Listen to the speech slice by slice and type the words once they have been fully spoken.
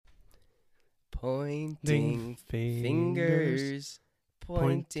Pointing fingers.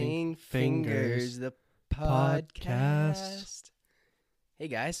 Pointing fingers. The podcast. Hey,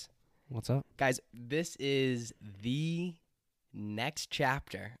 guys. What's up? Guys, this is the next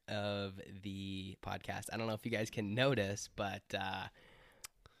chapter of the podcast. I don't know if you guys can notice, but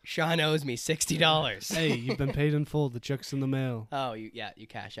Sean owes me $60. Hey, you've been paid in full. The check's in the mail. Oh, you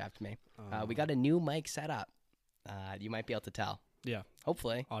cash apped me. We got a new mic set up. You might be able to tell. Yeah.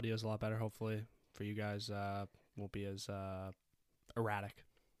 Hopefully. Audio's a lot better, hopefully. For you guys, won't be as erratic.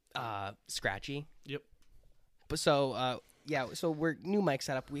 Scratchy. Yep. But so we're new mic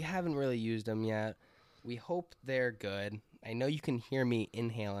setup. We haven't really used them yet. We hope they're good. I know you can hear me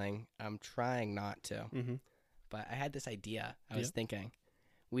inhaling. I'm trying not to. Mm-hmm. But I had this idea. I was thinking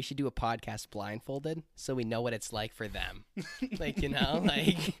we should do a podcast blindfolded so we know what it's like for them. Like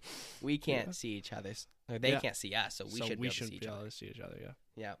we can't see each other's, or they can't see us, so we should be able to see each other.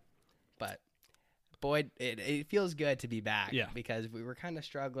 Yeah. But boy, it feels good to be back. Yeah. Because we were kind of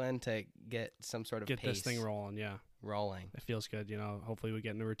struggling to get some sort of Get pace this thing rolling, yeah. rolling. It feels good, you know. Hopefully we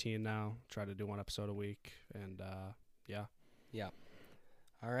get in a routine now. Try to do one episode a week, and yeah. Yeah.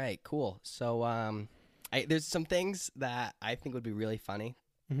 All right, cool. So there's some things that I think would be really funny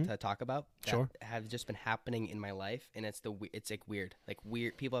to talk about that have just been happening in my life, and it's like weird. Like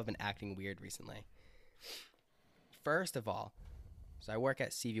weird people have been acting weird recently. First of all, so I work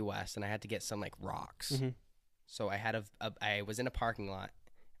at CV West, and I had to get some like rocks. Mm-hmm. So I was in a parking lot,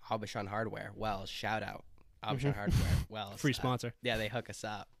 Aubuchon Hardware. Well, shout out Aubuchon Hardware. Well, free sponsor. Yeah, they hook us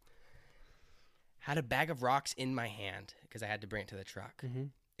up. Had a bag of rocks in my hand because I had to bring it to the truck. Mm-hmm.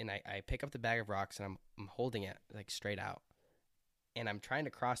 And I pick up the bag of rocks, and I'm holding it like straight out. And I'm trying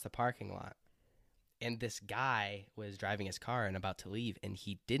to cross the parking lot. And this guy was driving his car and about to leave, and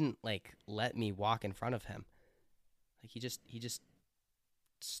he didn't like let me walk in front of him. Like he just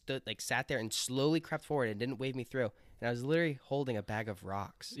stood, like sat there and slowly crept forward and didn't wave me through. And I was literally holding a bag of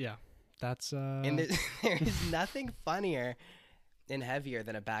rocks. Yeah. That's And there's nothing funnier and heavier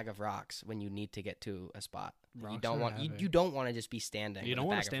than a bag of rocks when you need to get to a spot. Rocks you don't want to just be standing. You with don't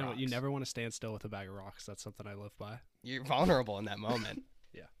want to stand. You never want to stand still with a bag of rocks. That's something I live by. You're vulnerable in that moment.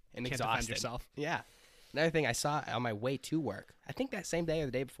 Yeah. And Can't exhausted. defend yourself. Yeah. Another thing I saw on my way to work, I think that same day or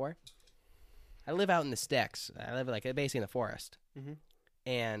the day before, I live out in the sticks. I live like basically in the forest. Mm-hmm.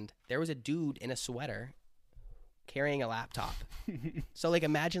 And there was a dude in a sweater carrying a laptop. So like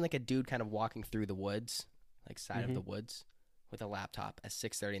imagine like a dude kind of walking through the woods, like side of the woods, with a laptop at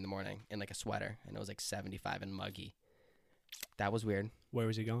 6:30 in the morning in like a sweater, and it was like 75 and muggy. That was weird. Where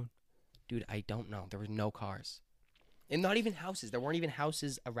was he going? Dude, I don't know. There was no cars. And not even houses. There weren't even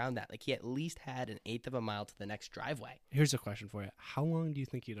houses around that. Like he at least had an eighth of a mile to the next driveway. Here's a question for you. How long do you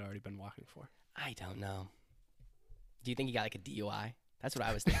think he'd already been walking for? I don't know. Do you think he got like a DUI? That's what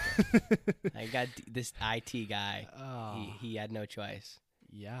I was thinking. I got this IT guy. Oh. He had no choice.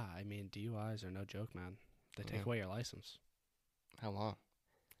 Yeah, I mean, DUIs are no joke, man. They take away your license. How long?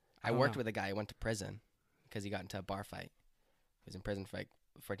 I worked with a guy who went to prison because he got into a bar fight. He was in prison for like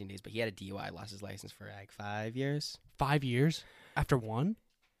 14 days, but he had a DUI, lost his license for like 5 years. 5 years? After one?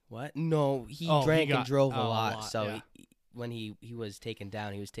 What? No, he drank and drove a lot. So when he was taken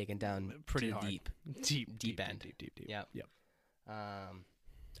down, pretty to hard. Deep end. Deep. Yep.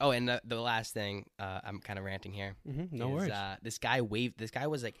 And the last thing, I'm kind of ranting here. Mm-hmm. No worries. This guy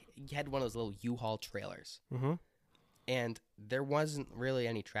was like, he had one of those little U-Haul trailers. Mm-hmm. And there wasn't really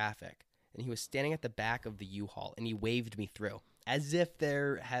any traffic. And he was standing at the back of the U-Haul, and he waved me through as if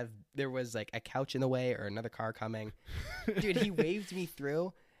there was like a couch in the way or another car coming. Dude, he waved me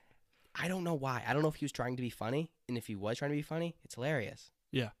through. I don't know why. I don't know if he was trying to be funny. And if he was trying to be funny, it's hilarious.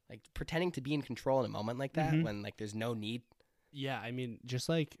 Yeah. Like pretending to be in control in a moment like that when like there's no need. Yeah, I mean, just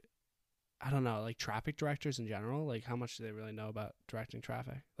like, I don't know, like traffic directors in general, like how much do they really know about directing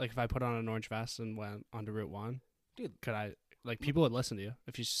traffic? Like if I put on an orange vest and went onto Route 1, dude, could I, like people would listen to you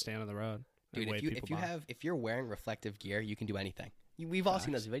if you just stand on the road. Dude, if you're wearing reflective gear, you can do anything. We've all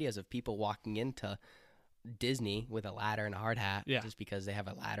seen those videos of people walking into Disney with a ladder and a hard hat just because they have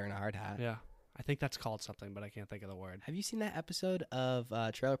a ladder and a hard hat. Yeah. I think that's called something, but I can't think of the word. Have you seen that episode of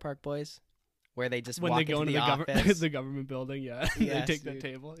Trailer Park Boys? Where they just when walk they go into the office. the government building, yes, they take that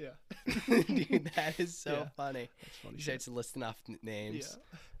table, Dude, that is so funny. That's funny. He starts listing off names.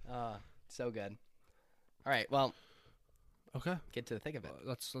 Yeah. So good. All right, well, okay. Get to the thick of it.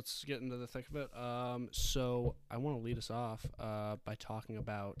 Let's get into the thick of it. So I want to lead us off by talking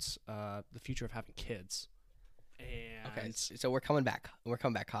about the future of having kids. And okay, so we're coming back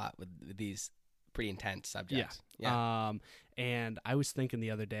hot with these pretty intense subjects. Yeah. And I was thinking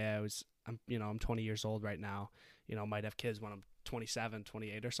the other day, I'm 20 years old right now. might have kids when I'm 27,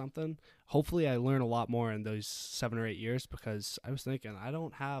 28 or something. Hopefully I learn a lot more in those 7 or 8 years, because I was thinking I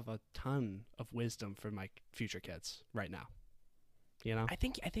don't have a ton of wisdom for my future kids right now. I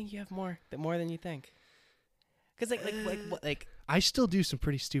think you have more than you think. Because like I still do some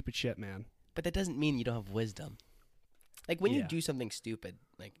pretty stupid shit, man. But that doesn't mean you don't have wisdom. Like when you do something stupid,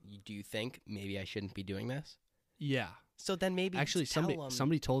 like do you think maybe I shouldn't be doing this? Yeah. So then maybe actually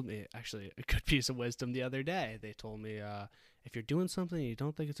somebody told me a good piece of wisdom the other day. They told me if you're doing something and you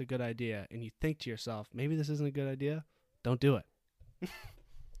don't think it's a good idea and you think to yourself, maybe this isn't a good idea, don't do it.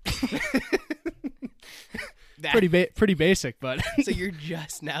 Pretty basic, but so you're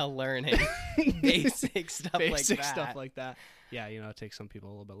just now learning basic stuff like that. Yeah, it takes some people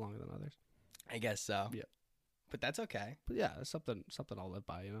a little bit longer than others. I guess so. Yeah. But that's okay. But yeah, it's something I'll live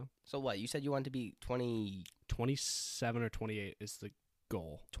by, So what? You said you wanted to be 27 or 28 is the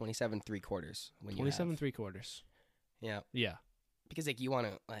goal. 27 3/4 when 27 3/4. Yeah. Yeah. Because like you want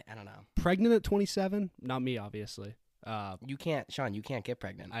to, like, I don't know. Pregnant at 27? Not me, obviously. You can't, Sean, you can't get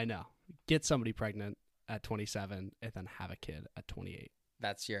pregnant. I know. Get somebody pregnant at 27 and then have a kid at 28.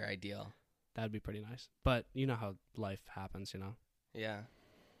 That's your ideal. That'd be pretty nice. But you know how life happens, Yeah.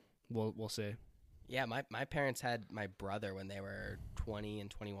 We'll see. Yeah, my parents had my brother when they were 20 and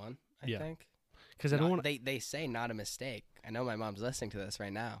 21, I think. Because I don't want They say not a mistake. I know my mom's listening to this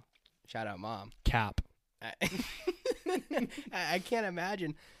right now. Shout out, Mom. Cap. I can't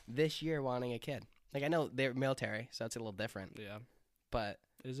imagine this year wanting a kid. Like, I know they're military, so it's a little different. Yeah. But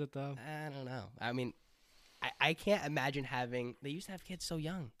is it though? I don't know. I mean, I can't imagine having. They used to have kids so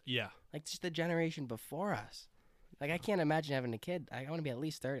young. Yeah. Like just the generation before us. Like I can't imagine having a kid. I want to be at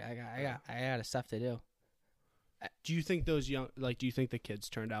least 30. I got stuff to do. Do you think those young, do you think the kids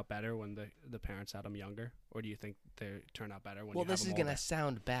turned out better when the parents had them younger, or do you think they turned out better when? Well, you have this them is gonna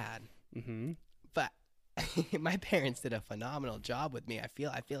sound bad. Mm-hmm. But my parents did a phenomenal job with me. I feel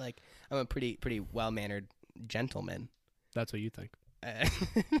like I'm a pretty well-mannered gentleman. That's what you think.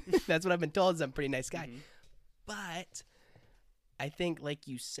 That's what I've been told. Is I'm a pretty nice guy. Mm-hmm. But I think, like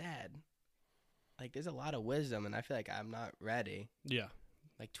you said, like there's a lot of wisdom, and I feel like I'm not ready. Yeah.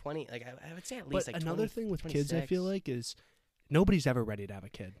 Like 20, like I would say at least but like another 20, thing with 26. kids, I feel like, is nobody's ever ready to have a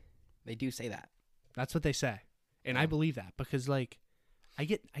kid. They do say that. That's what they say, and I believe that because like I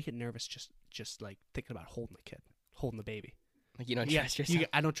get nervous just like thinking about holding the baby. Like you don't trust yourself.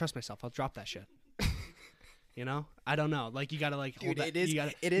 I don't trust myself. I'll drop that shit. I don't know. Like you gotta dude, hold that.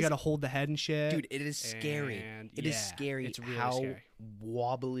 You gotta hold the head and shit. Dude, it is scary. It is scary. It's really how scary.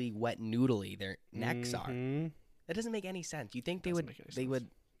 wobbly, wet noodly their necks are. That doesn't make any sense. You think they would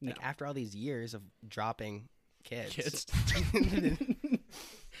like after all these years of dropping kids.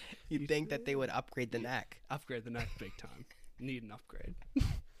 You'd think that they would upgrade the neck. Upgrade the neck big time. Need an upgrade.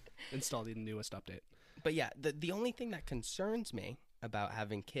 Install the newest update. But yeah, the only thing that concerns me about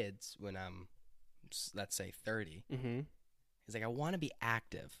having kids when I'm, let's say, 30, is like I want to be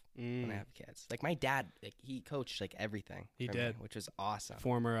active when I have kids. Like my dad, like he coached like everything. He did, which was awesome.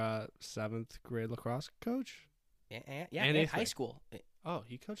 Former 7th grade lacrosse coach. And in high school. Oh,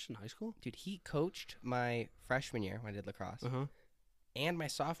 he coached in high school? Dude, he coached my freshman year when I did lacrosse. And my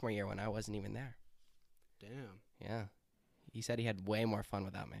sophomore year when I wasn't even there. Damn. Yeah. He said he had way more fun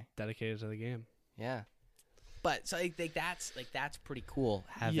without me. Dedicated to the game. Yeah. But so like that's pretty cool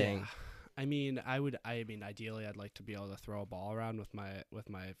having. Yeah. I mean, ideally, I'd like to be able to throw a ball around with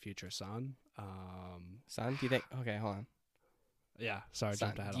my future son. Son, do you think? Okay, hold on. Yeah, sorry,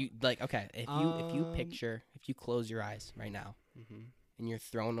 son, jumped ahead. Okay, if you close your eyes right now, and you're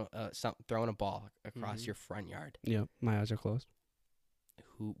throwing a ball across your front yard. Yeah, my eyes are closed.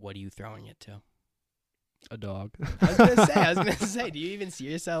 What are you throwing it to? A dog. I was gonna say. Do you even see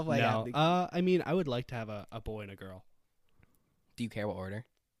yourself like? No. I mean, I would like to have a boy and a girl. Do you care what order?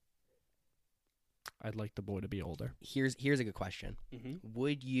 I'd like the boy to be older. Here's a good question.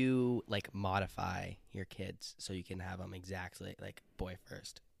 Would you like modify your kids so you can have them exactly like boy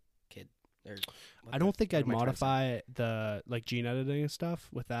first, kid? I don't think I'd modify the like gene editing and stuff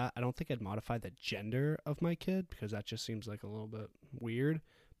with that. I don't think I'd modify the gender of my kid because that just seems like a little bit weird.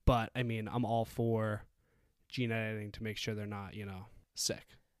 But I mean, I'm all for gene editing to make sure they're not, sick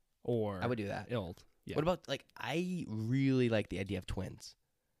or I would do that. Ill. Yeah. What about like I really like the idea of twins.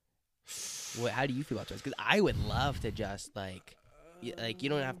 How do you feel about twins? Because I would love to just like you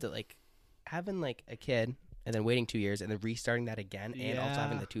don't have to like having like a kid and then waiting 2 years and then restarting that again and also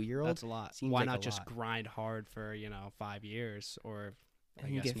having the 2-year-old. That's a lot. Why not just grind hard for 5 years or I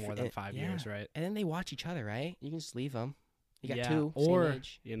guess more than 5 years, right? And then they watch each other, right? You can just leave them. You got 2 or same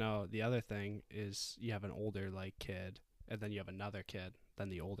age. The other thing is you have an older like kid and then you have another kid. Then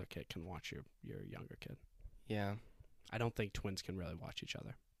the older kid can watch your younger kid. Yeah. I don't think twins can really watch each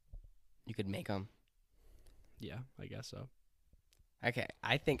other. You could make them. Yeah, I guess so. Okay,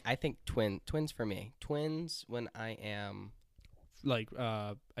 I think twins for me. Twins when I am like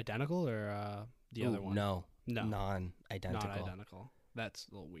identical or the other one? No, No, non-identical. Non-identical. That's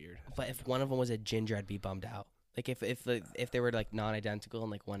a little weird. But if one of them was a ginger, I'd be bummed out. Like if they were like non-identical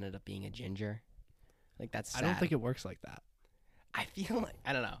and like one ended up being a ginger, like that's sad. I don't think it works like that. I feel like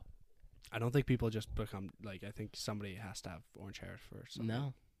I don't know. I don't think people just become like. I think somebody has to have orange hair for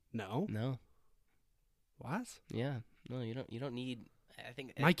something. No. What? Yeah. No, you don't need. I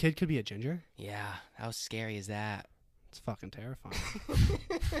think my kid could be a ginger. Yeah. How scary is that? It's fucking terrifying.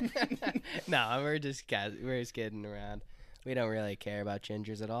 No, we're just kidding around. We don't really care about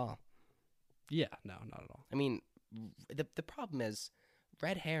gingers at all. Yeah, no, not at all. I mean, the problem is,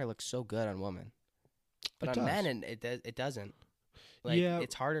 red hair looks so good on women, but on men, and it doesn't. Like, yeah,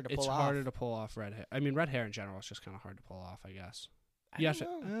 it's harder to pull off. It's harder to pull off red hair. I mean, red hair in general is just kind of hard to pull off, I guess. I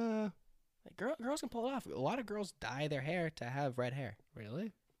don't know. Like, girls can pull it off. A lot of girls dye their hair to have red hair.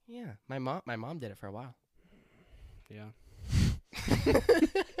 Really? Yeah, my mom did it for a while. Yeah.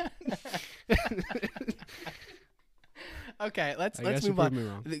 Okay, let's move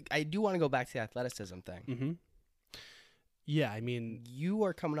on. I do want to go back to the athleticism thing. Mm-hmm. Yeah, I mean, you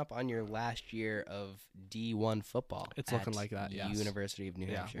are coming up on your last year of D1 football. It's looking like that. Yes. University of New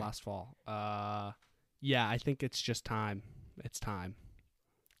Hampshire. Yeah, last fall. Yeah, I think it's just time. It's time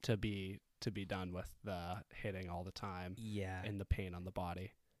to be done with the hitting all the time. Yeah, and the pain on the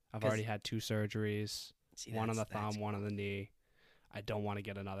body. I've already had 2 surgeries. One on the thumb, one on the knee. I don't want to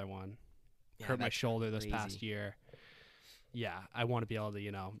get another one. Hurt my shoulder this past year. Yeah, I want to be able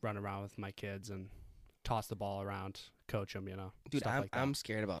to, run around with my kids and toss the ball around, coach them, Dude, stuff like that. I'm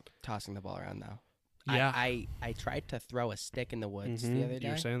scared about tossing the ball around now. Yeah. I tried to throw a stick in the woods the other day.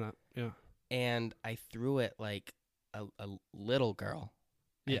 You were saying that, yeah. And I threw it like a little girl.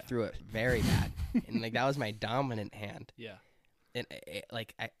 Yeah. I threw it very bad. And like that was my dominant hand. Yeah. And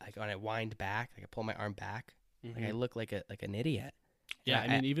when I wind back, like I pull my arm back, like I look like an idiot. Yeah,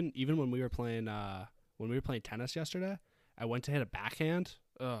 I mean even when we were playing tennis yesterday, I went to hit a backhand.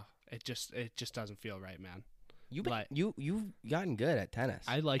 Ugh, it just doesn't feel right, man. You've gotten good at tennis.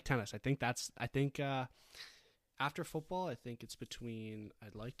 I like tennis. I think after football, I think it's between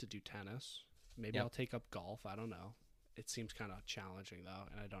I'd like to do tennis. Maybe I'll take up golf. I don't know. It seems kind of challenging though,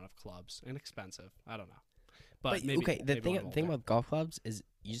 and I don't have clubs and expensive. I don't know. But maybe, okay, the thing about golf clubs is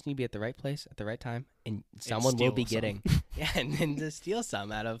you just need to be at the right place at the right time, and someone will be getting and then to steal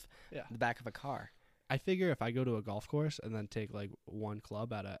some out of the back of a car. I figure if I go to a golf course and then take like one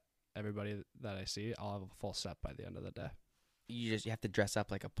club out of everybody that I see, I'll have a full set by the end of the day. You have to dress up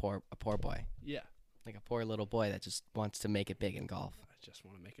like a poor boy. Yeah, like a poor little boy that just wants to make it big in golf. I just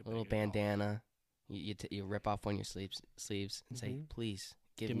want to make it a little bandana. You rip off one of your sleeves and say, "Please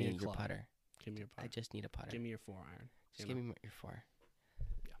give me your putter." Give me your putter. I just need a putter. Give me your 4-iron. Just give me your 4.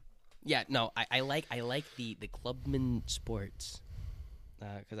 Yeah. Yeah. No, I like the clubman sports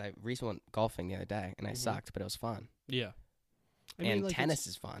because I recently went golfing the other day and I sucked, but it was fun. Yeah. And tennis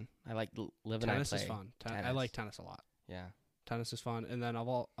is fun. I like living. Tennis is fun. I like tennis a lot. Yeah. Tennis is fun, and then I've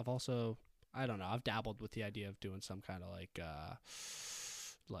also I don't know. I've dabbled with the idea of doing some kind of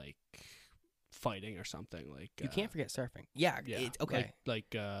like fighting or something like. You can't forget surfing. Yeah. It's okay.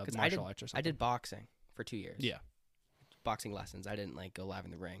 Like martial arts or something. I did boxing for 2 years. Yeah. Boxing lessons. I didn't go live in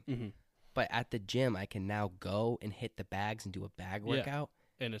the ring. Mm-hmm. But at the gym, I can now go and hit the bags and do a bag workout.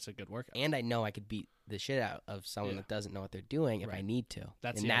 And it's a good workout. And I know I could beat the shit out of someone that doesn't know what they're doing if I need to.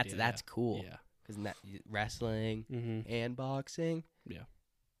 That's cool. Yeah. Because wrestling and boxing. Yeah.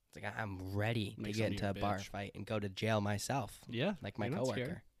 It's like I'm ready to get into a bar fight and go to jail myself. Yeah. Like my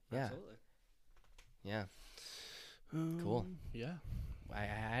coworker. Yeah. Absolutely. Yeah. Cool. Yeah. I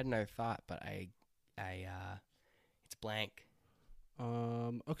had another thought, but I it's blank.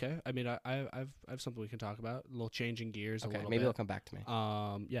 Okay. I mean, I have something we can talk about. A little changing gears. Okay. A little Maybe bit. it'll come back to me.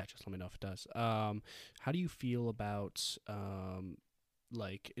 Yeah. Just let me know if it does. How do you feel about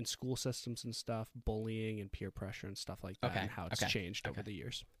like in school systems and stuff, bullying and peer pressure and stuff like that, and how it's changed over the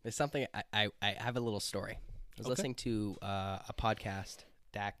years? There's something I have a little story. I was listening to a podcast.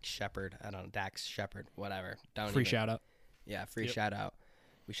 Dax Shepard, whatever. Shout out. Yeah, shout out.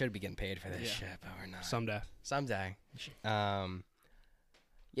 We should be getting paid for this shit, but we're not. Someday.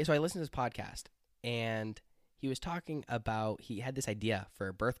 Yeah, so I listened to this podcast, and he was talking about he had this idea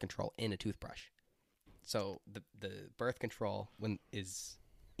for birth control in a toothbrush. So the birth control is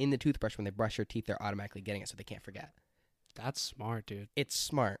in the toothbrush when they brush your teeth, they're automatically getting it, so they can't forget. That's smart, dude. It's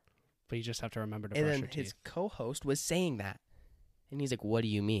smart, but you just have to remember to brush your teeth. And then his co-host was saying that. And he's like, "What do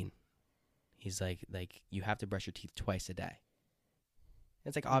you mean?" he's like you have to brush your teeth twice a day.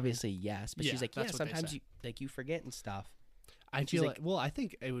 It's like obviously yes, but she's like sometimes you forget and stuff. I feel like I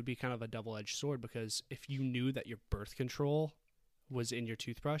think it would be kind of a double-edged sword, because if you knew that your birth control was in your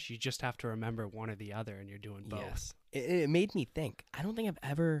toothbrush, you just have to remember one or the other, and you're doing both. Yes. It made me think. I don't think I've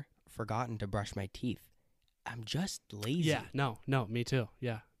ever forgotten to brush my teeth. I'm just lazy. Yeah, no, me too.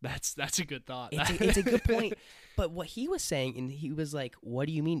 Yeah, that's a good thought. It's a good point. But what he was saying, and he was like, "What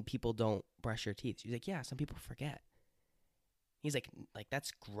do you mean people don't brush their teeth?" He's like, "Yeah, some people forget." He's like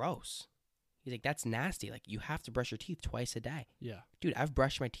that's gross. He's like, that's nasty. Like, you have to brush your teeth twice a day. Yeah. Dude, I've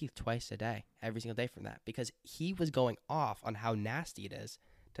brushed my teeth twice a day, every single day from that, because he was going off on how nasty it is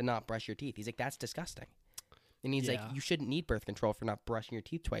to not brush your teeth. He's like, that's disgusting. And he's like, you shouldn't need birth control for not brushing your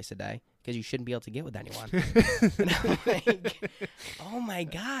teeth twice a day, because you shouldn't be able to get with anyone. And I'm like, oh my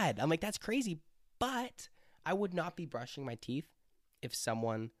God. I'm like, that's crazy. But I would not be brushing my teeth if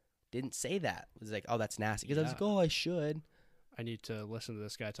someone didn't say that. It was like, oh, that's nasty. Because I was like, oh, I should. I need to listen to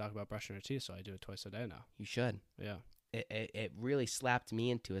this guy talk about brushing your teeth, so I do it twice a day now. You should. Yeah. It really slapped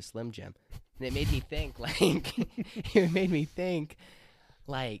me into a Slim Jim. And it made me think,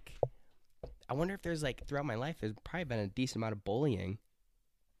 I wonder if there's throughout my life, there's probably been a decent amount of bullying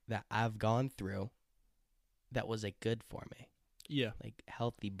that I've gone through that was good for me. Yeah.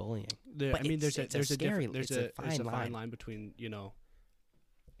 Healthy bullying. There's a fine line between,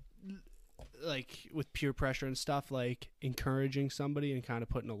 with peer pressure and stuff, encouraging somebody and kind of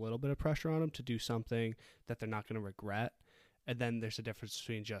putting a little bit of pressure on them to do something that they're not going to regret. And then there's a difference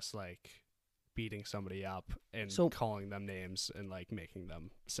between just beating somebody up and calling them names and making them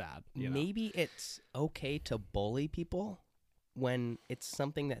sad. Maybe it's okay to bully people when it's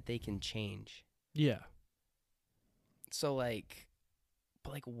something that they can change. Yeah. So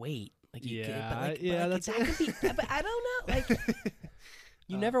but wait, that could be, but I don't know,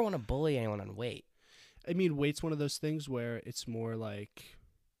 you never want to bully anyone on weight. I mean, weight's one of those things where it's more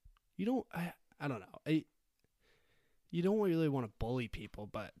you don't, I don't know. You don't really want to bully people,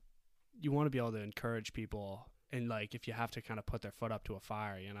 but you want to be able to encourage people. And if you have to kind of put their foot up to a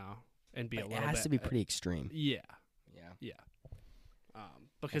fire, and be a little bit. It has to be pretty extreme. Yeah.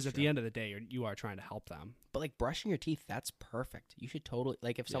 Because at the end of the day, you are trying to help them. But brushing your teeth, that's perfect. You should totally,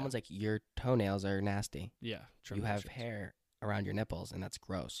 if someone's your toenails are nasty. Yeah. You have hair around your nipples, and that's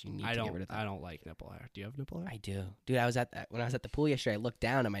gross. You need to get rid of that. I don't like nipple hair. Do you have nipple hair? I do, dude. When I was at the pool yesterday, I looked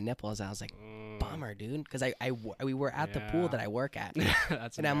down at my nipples. I was like, bummer, dude, because we were at the pool that I work at.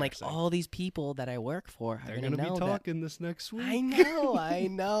 That's and I'm like, all these people that I work for, they're gonna be talking this next week. I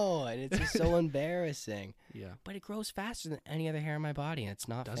know, and it's just so embarrassing. Yeah, but it grows faster than any other hair on my body, and it's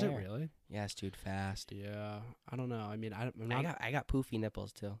not fair. Does it really? Yes, dude, fast. Yeah, I don't know. I mean, I got poofy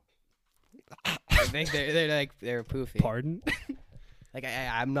nipples too. they're poofy. Pardon?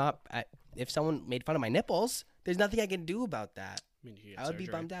 I'm not. If someone made fun of my nipples, there's nothing I can do about that. I mean, I would be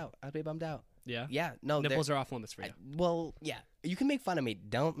bummed out. Yeah? Yeah. No. Nipples are off limits for you. Well, yeah. You can make fun of me.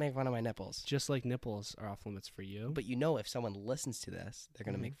 Don't make fun of my nipples. Just like nipples are off limits for you. But if someone listens to this, they're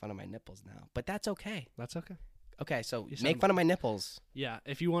going to make fun of my nipples now. But that's okay. That's okay. Okay, so make fun of my nipples. Yeah.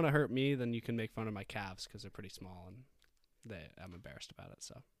 If you want to hurt me, then you can make fun of my calves because they're pretty small and I'm embarrassed about it,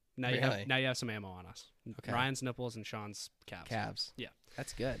 so. Now you have some ammo on us. Okay. Ryan's nipples and Sean's calves. Yeah.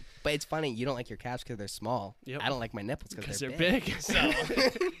 That's good. But it's funny, you don't like your calves because they're small. Yep. I don't like my nipples because they're big. So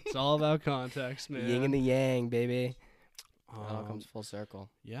it's all about context, man. Yin and the yang, baby. It all comes full circle.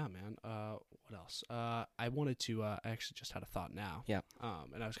 Yeah, man. What else? I wanted to. I actually just had a thought now. Yeah.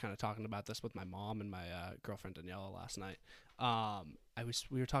 And I was kind of talking about this with my mom and my girlfriend Daniela last night.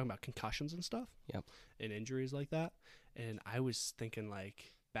 We were talking about concussions and stuff. Yep. And injuries like that, and I was thinking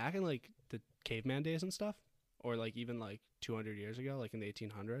back in the caveman days and stuff, or even 200 years ago, in the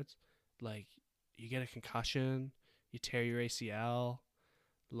 1800s, you get a concussion, you tear your ACL,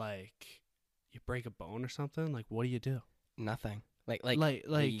 you break a bone or something. What do you do? Nothing.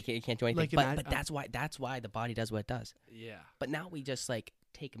 You can't do anything. But that's why the body does what it does. Yeah. But now we just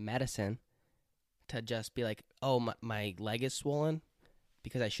take medicine to just be oh, my leg is swollen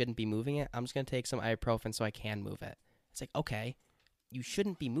because I shouldn't be moving it. I'm just gonna take some ibuprofen so I can move it. It's okay. You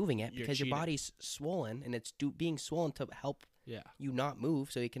shouldn't be moving it because your body's swollen, and it's being swollen to help you not move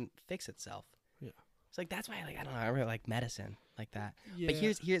so it can fix itself. Yeah. It's that's why I don't know, I really like medicine like that. Yeah. But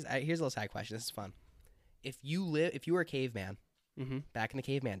here's a little side question. This is fun. If you were a caveman back in the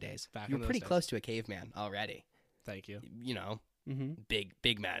caveman days, you were pretty close to a caveman already. Thank you.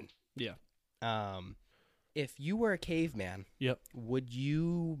 Big man. Yeah. If you were a caveman, yep, would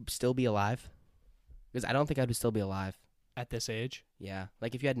you still be alive? Because I don't think I would still be alive. At this age? Yeah.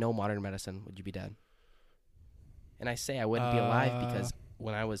 If you had no modern medicine, would you be dead? And I say I wouldn't be alive because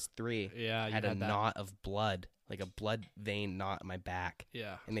when I was 3. Yeah, I you had a had that. knot of blood, like a blood vein knot in my back.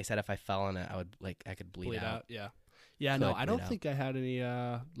 Yeah. And they said if I fell in it, I could bleed out. Yeah. Yeah, Could no, I bleed don't out. think I had any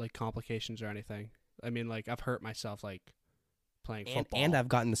like complications or anything. I mean, like I've hurt myself like playing football. And I've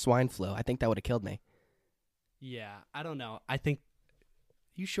gotten the swine flu. I think that would have killed me. Yeah, I don't know. I think.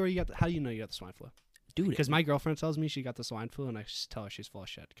 You sure you got? How do you know you got the swine flu? Dude. Because my girlfriend tells me she got the swine flu, and I just tell her she's full of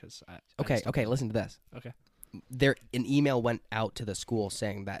shit. Because Okay, listen to this. Okay. An email went out to the school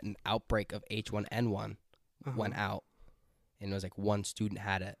saying that an outbreak of H1N1 went out, and it was like one student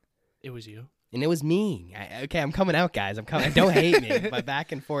had it. It was you. And it was me. I'm coming out, guys. I'm coming. Don't hate me. But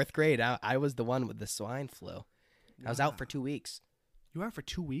back in 4th grade, I was the one with the swine flu. Wow. I was out for 2 weeks. You were out for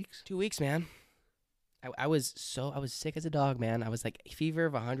 2 weeks? 2 weeks, man. I was sick as a dog, man. I was like fever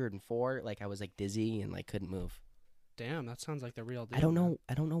of 104. Like I was like dizzy and like couldn't move. Damn, that sounds like the real deal.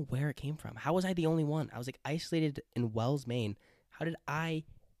 I don't know where it came from. How was I the only one? I was like isolated in Wells, Maine. How did I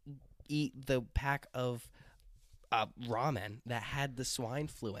eat the pack of ramen that had the swine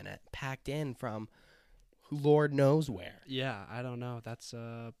flu in it, packed in from Lord knows where? Yeah, I don't know. That's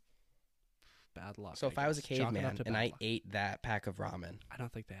bad luck. So if I was a caveman and I luck. ate that pack of ramen, I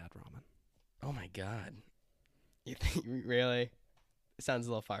don't think they had ramen. oh my god! You think really? It sounds a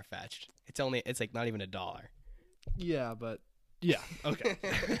little far fetched. It's like not even $1. Yeah, but yeah, okay.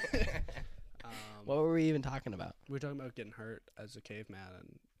 What were we even talking about? We were talking about getting hurt as a caveman,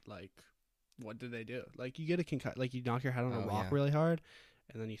 and like, what did they do? Like, you get a concussion, like you knock your head on a rock really hard,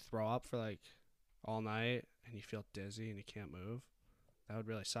 and then you throw up for like all night, and you feel dizzy and you can't move. That would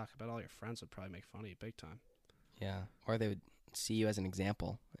really suck. I bet all your friends would probably make fun of you big time. Yeah, or they would see you as an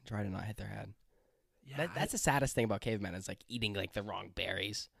example and try to not hit their head. Yeah, That's the saddest thing about cavemen is like eating like the wrong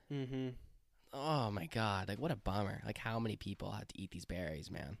berries. Mm-hmm. Oh my god, like what a bummer. Like how many people had to eat these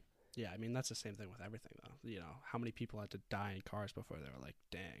berries, man? Yeah, I mean, that's the same thing with everything, though. You know, how many people had to die in cars before they were like,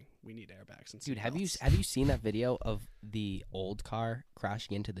 dang, we need airbags and Dude, seatbelts. have you seen that video of the old car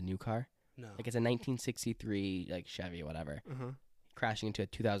crashing into the new car? No. Like it's a 1963 like Chevy whatever. Uh-huh. Crashing into a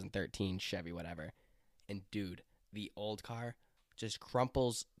 2013 Chevy whatever. And dude, the old car just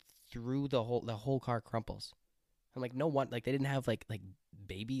crumples through the whole car crumples. I'm like, no one, like they didn't have like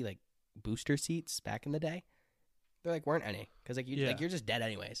baby like booster seats back in the day. There like weren't any because like you're just dead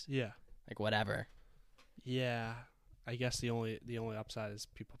anyways. Yeah. Like whatever. Yeah. I guess the only upside is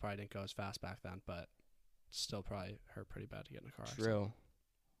people probably didn't go as fast back then, but still probably hurt pretty bad to get in a car. True.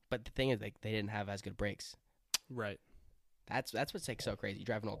 But the thing is, like, they didn't have as good brakes. Right. That's what's like so crazy. You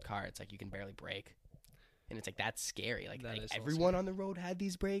drive an old car, it's like you can barely brake, and it's like that's scary. Like everyone on the road had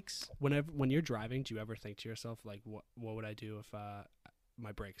these brakes. When you're driving, do you ever think to yourself like, what would I do if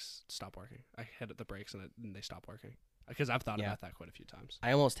my brakes stop working? I hit the brakes and they stop working. Because I've thought about that quite a few times.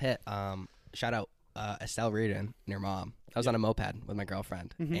 I almost hit. Shout out Estelle Reardon and her mom. I was on a moped with my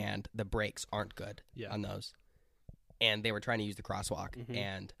girlfriend, and the brakes aren't good on those. And they were trying to use the crosswalk,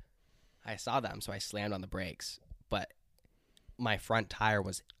 and I saw them, so I slammed on the brakes. But my front tire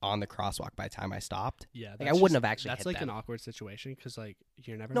was on the crosswalk by the time I stopped. Yeah, like I wouldn't have actually. That's hit like them. an awkward situation because like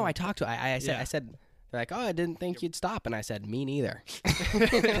you're never. No, I talked to. I said. They're like, oh, I didn't think you'd stop, and I said, me neither.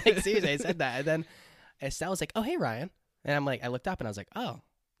 Like seriously, I said that, and then Estelle was like, oh, hey Ryan, and I'm like, I looked up and I was like, oh,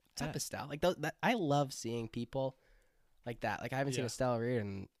 what's up, Estelle? Like I love seeing people like that. Like I haven't seen Estelle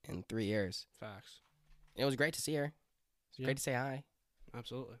Reardon in 3 years. Facts. It was great to see her. It's great to say hi.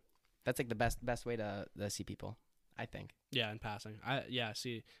 Absolutely. That's like the best way to see people, I think. Yeah, in passing.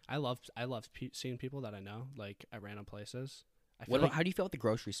 I love seeing people that I know like at random places. How do you feel at the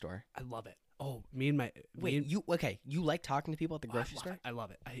grocery store? I love it. Oh, you like talking to people at the grocery store? I love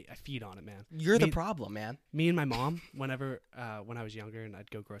it. I feed on it, man. You're the problem, man. Me and my mom, whenever when I was younger and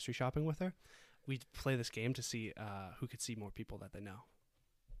I'd go grocery shopping with her, we'd play this game to see who could see more people that they know.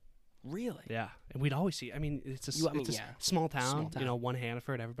 Really? Yeah, and we'd always see. I mean, it's a small town. You know, one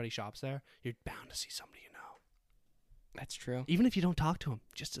Hannaford, everybody shops there. You're bound to see somebody you know. That's true. Even if you don't talk to them,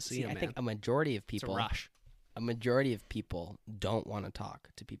 just to see them. I think a majority of people. It's a rush. A majority of people don't want to talk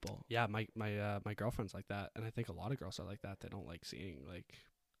to people. Yeah, my girlfriend's like that, and I think a lot of girls are like that. They don't like seeing like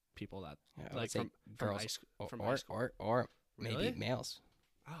people that like from girls from high school. or really? Maybe males.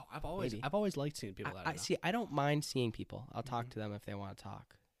 Oh, I've always liked seeing people that I know. See. I don't mind seeing people. I'll talk to them if they want to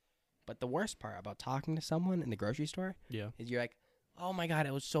talk. But the worst part about talking to someone in the grocery store is you're like, oh my god,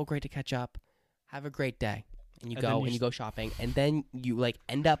 it was so great to catch up. Have a great day, and you go shopping, and then you like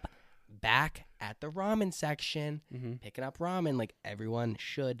end up back at the ramen section, picking up ramen like everyone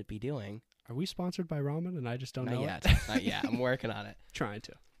should be doing. Are we sponsored by ramen and I just don't know yet. Not yet. I'm working on it. Trying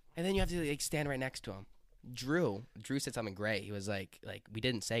to. And then you have to like stand right next to him. Drew said something great. He was like we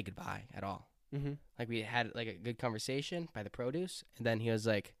didn't say goodbye at all. Mm-hmm. Like we had like a good conversation by the produce, and then he was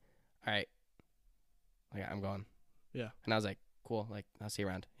like, "All right, like I'm going." Yeah. And I was like, "Cool, like I'll see you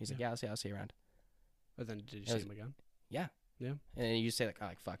around." He's like, "Yeah, I'll see you around." But then did you It see was- him again? Yeah. Yeah. And then you just say like, "Oh,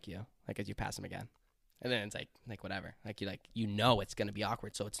 like fuck you," like as you pass him again, and then it's like whatever, like you know it's gonna be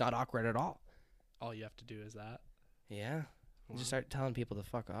awkward, so it's not awkward at all. All you have to do is that. Yeah. You just start telling people to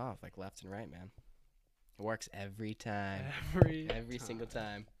fuck off, like left and right, man. It works every time. Every single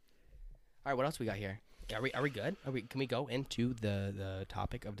time. All right, what else we got here? Are we good? Can we go into the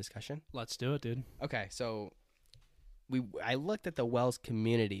topic of discussion? Let's do it, dude. Okay, so I looked at the Wells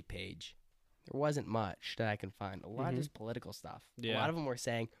community page. There wasn't much that I can find. A lot of just political stuff. A lot of them were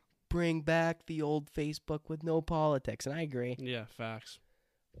saying, "Bring back the old Facebook with no politics," and I agree. Yeah, facts.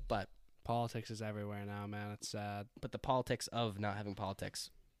 But politics is everywhere now, man. It's sad. But the politics of not having politics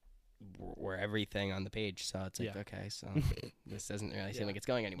were everything on the page. So it's like, okay, so this doesn't really seem like it's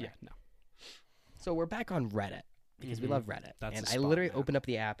going anywhere. Yeah, no. So we're back on Reddit because we love Reddit. That's and the I spot, literally man. opened up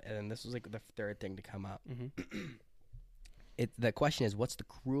the app, and this was like the third thing to come up. Mm-hmm. The question is, what's the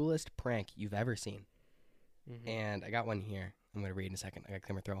cruelest prank you've ever seen? Mm-hmm. And I got one here. I'm going to read in a second. I got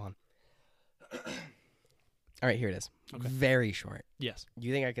camera throw on. All right, here it is. Okay. Very short. Yes.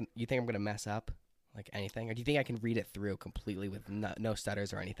 You think I'm going to mess up like anything? Or do you think I can read it through completely with no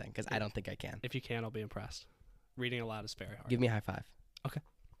stutters or anything? Because I don't think I can. If you can, I'll be impressed. Reading aloud is very hard. Give me a high five. Okay.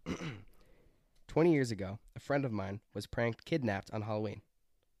 20 years ago, a friend of mine was kidnapped on Halloween.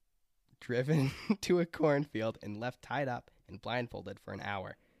 Driven to a cornfield and left tied up and blindfolded for an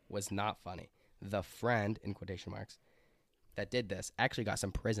hour. Was not funny. The friend, in quotation marks, that did this actually got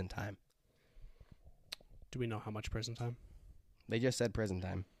some prison time. Do we know how much prison time? They just said prison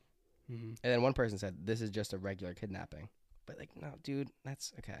time. Mm-hmm. And then one person said, this is just a regular kidnapping. But like, no, dude,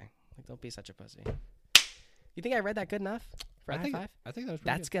 that's okay. Like, don't be such a pussy. You think I read that good enough for a high five? I think that was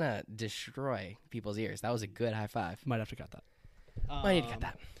pretty That's going to destroy people's ears. That was a good high five. Might have to cut that. Might need to cut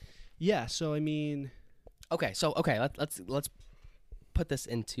that. Yeah, so I mean... Okay, let's put this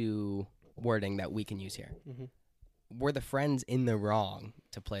into wording that we can use here. Mm-hmm. Were the friends in the wrong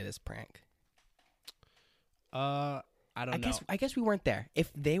to play this prank? I don't know. I guess we weren't there.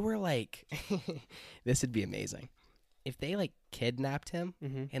 If they were like, this would be amazing. If they like kidnapped him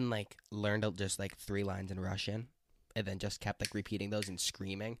and like learned just like 3 lines in Russian, and then just kept like repeating those and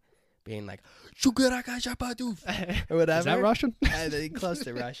screaming, being like or whatever. Is that Russian? Close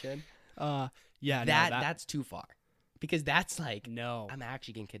to Russian. Yeah, that's too far, because that's like, no, I'm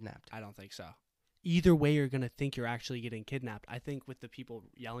actually getting kidnapped. I don't think so. Either way, you're gonna think you're actually getting kidnapped. I think with the people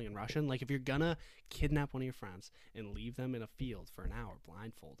yelling in Russian, like if you're gonna kidnap one of your friends and leave them in a field for an hour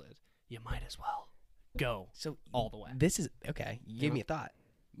blindfolded, you might as well go all the way. This is okay. You gave me a thought.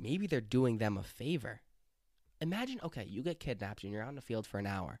 Maybe they're doing them a favor. Imagine, okay, you get kidnapped and you're out in the field for an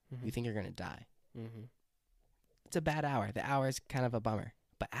hour. Mm-hmm. You think you're gonna die. Mm-hmm. It's a bad hour. The hour is kind of a bummer.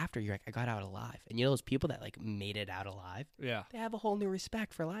 But after, you're like, I got out alive. And you know those people that like made it out alive? Yeah. They have a whole new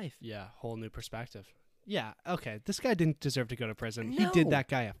respect for life. Yeah, whole new perspective. Yeah, okay. This guy didn't deserve to go to prison. No. He did that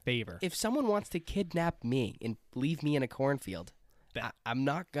guy a favor. If someone wants to kidnap me and leave me in a cornfield, I'm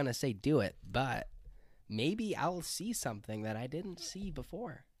not going to say do it, but maybe I'll see something that I didn't see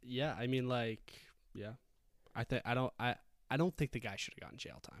before. Yeah, I mean, like, yeah. I don't think the guy should have gotten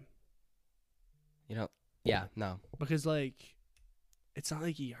jail time. You know, yeah, no. Because, like, it's not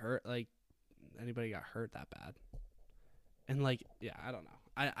like he hurt, like, anybody got hurt that bad. And, like, yeah, I don't know.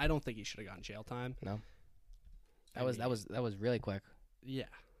 I don't think he should have gotten jail time. No. That was really quick. Yeah.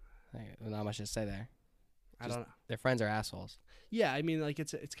 Not much to say there. I don't know. Their friends are assholes. Yeah, I mean, like,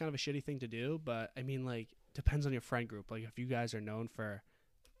 it's kind of a shitty thing to do, but, I mean, like, depends on your friend group. Like, if you guys are known for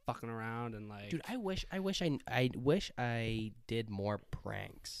fucking around and, like... Dude, I wish I did more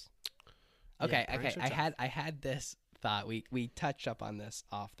pranks. Okay, Yeah, pranks are I had this thought. We touched up on this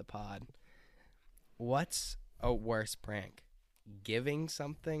off the pod. What's a worse prank? Giving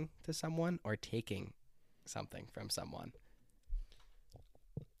something to someone or taking something from someone?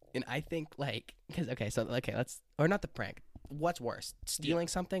 And I think, like, let's, or not the prank. What's worse, stealing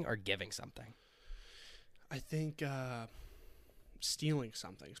something or giving something? I think stealing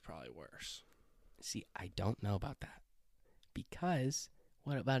something is probably worse. See, I don't know about that, because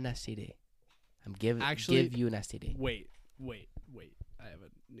what about an STD? Give you an STD. Wait. I have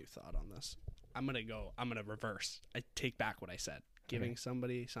a new thought on this. I'm gonna reverse. I take back what I said. Giving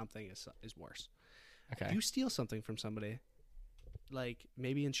somebody something is worse. Okay. If you steal something from somebody, like,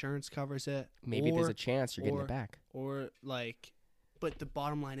 maybe insurance covers it. Maybe there's a chance you're getting it back. Or, like, but the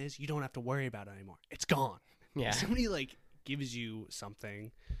bottom line is you don't have to worry about it anymore. It's gone. Yeah. If somebody, like, gives you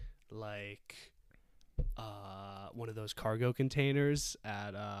something, like, one of those cargo containers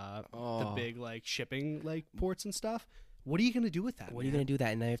at the big like shipping like ports and stuff. What are you gonna do with that? What are you gonna do with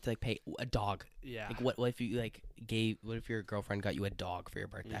that? And then you have to like pay a dog. Yeah. Like what if you like what if your girlfriend got you a dog for your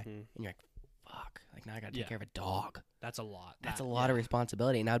birthday and you're like, fuck, like now I gotta take care of a dog. That's a lot. That's a lot of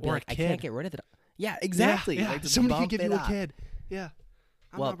responsibility. And I'd be Or like, a I kid. can't get rid of it. Yeah, exactly. Yeah. Like, Somebody could give you up. a kid. Yeah.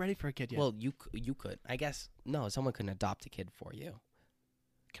 I'm not ready for a kid yet. Well, you could. I guess no. Someone couldn't adopt a kid for you.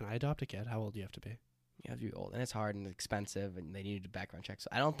 Can I adopt a kid? How old do you have to be? You have to be old, and it's hard and expensive, and they need to do background checks. So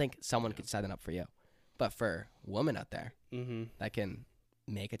I don't think someone could sign that up for you. But for a woman out there that can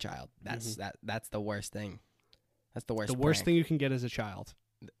make a child, that's the worst thing. That's the worst. The worst thing you can get as a child.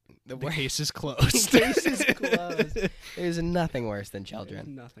 The case is closed. The case is closed. There's nothing worse than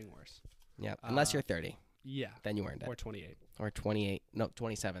children. Nothing worse. Yeah, unless you're 30. Yeah. Then you earned it. Or 28. Or 28. No,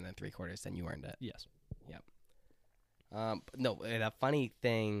 27 and 3/4. Then you earned it. Yes. Yep. No, the funny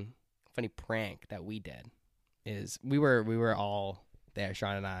prank that we did is we were all there,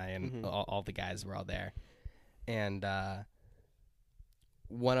 Sean and I, and all the guys were all there. And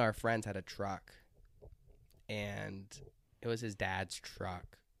one of our friends had a truck, and it was his dad's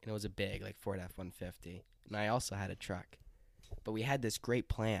truck, and it was a big, like, Ford F-150. And I also had a truck. But we had this great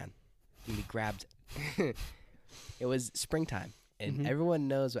plan, and we grabbed... It was springtime, and everyone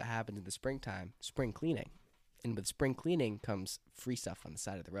knows what happens in the springtime, spring cleaning. And with spring cleaning comes free stuff on the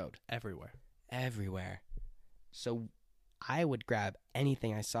side of the road. Everywhere. So I would grab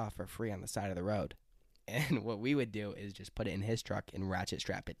anything I saw for free on the side of the road. And what we would do is just put it in his truck and ratchet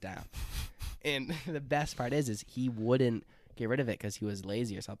strap it down. And the best part is he wouldn't get rid of it because he was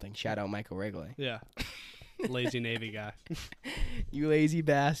lazy or something. Shout out Michael Wrigley. Yeah. Lazy Navy guy. You lazy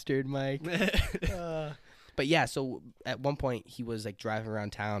bastard, Mike. But yeah, so at one point he was like driving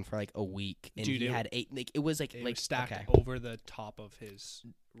around town for like a week, and he had 8. Like it was like stacked over the top of his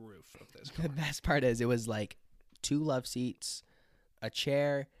roof of this car. The best part is it was like 2 love seats, a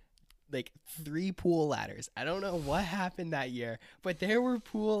chair, like 3 pool ladders. I don't know what happened that year, but there were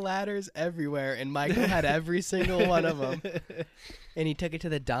pool ladders everywhere, and Michael had every single one of them. And he took it to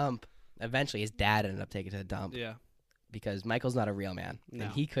the dump. Eventually, his dad ended up taking it to the dump. Yeah. Because Michael's not a real man. No.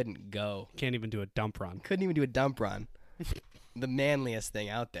 And he couldn't go. Can't even do a dump run. Couldn't even do a dump run. The manliest thing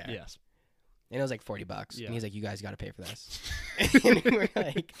out there. Yes. And it was like $40. Yeah. And he's like, you guys got to pay for this. And we were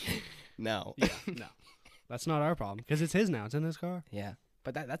like, no. Yeah, no. That's not our problem. Because it's his now. It's in his car. Yeah.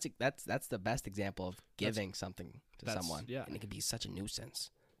 But that's the best example of giving something to someone. Yeah. And it could be such a nuisance.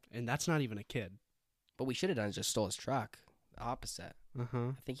 And that's not even a kid. But we should have done is just stole his truck. The opposite. I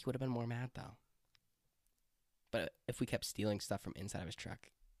think he would have been more mad, though. But if we kept stealing stuff from inside of his truck,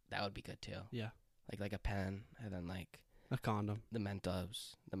 that would be good too. Yeah. Like a pen, and then like a condom. The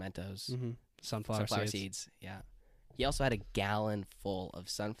Mentos. Sunflower seeds. Yeah. He also had a gallon full of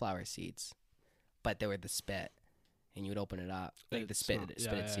sunflower seeds, but they were the spit, and you would open it up, like the spitted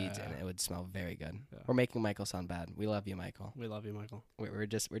seeds, and it would smell very good. Yeah. We're making Michael sound bad. We love you, Michael. We love you, Michael. We're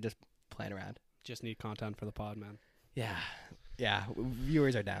just playing around. Just need content for the pod, man. Yeah. Yeah.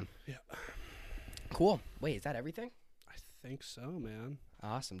 Viewers are down. Yeah. Cool. Wait, is that everything? I think so, man.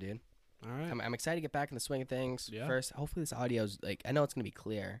 Awesome, dude. All right. I'm excited to get back in the swing of things. Yeah. First, hopefully this audio's like, I know it's gonna be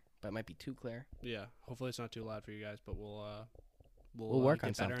clear, but it might be too clear. Yeah. Hopefully it's not too loud for you guys, but we'll work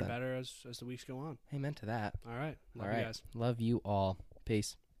on something. Get better and better as the weeks go on. Amen to that. All right. Love you guys. Love you all.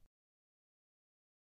 Peace.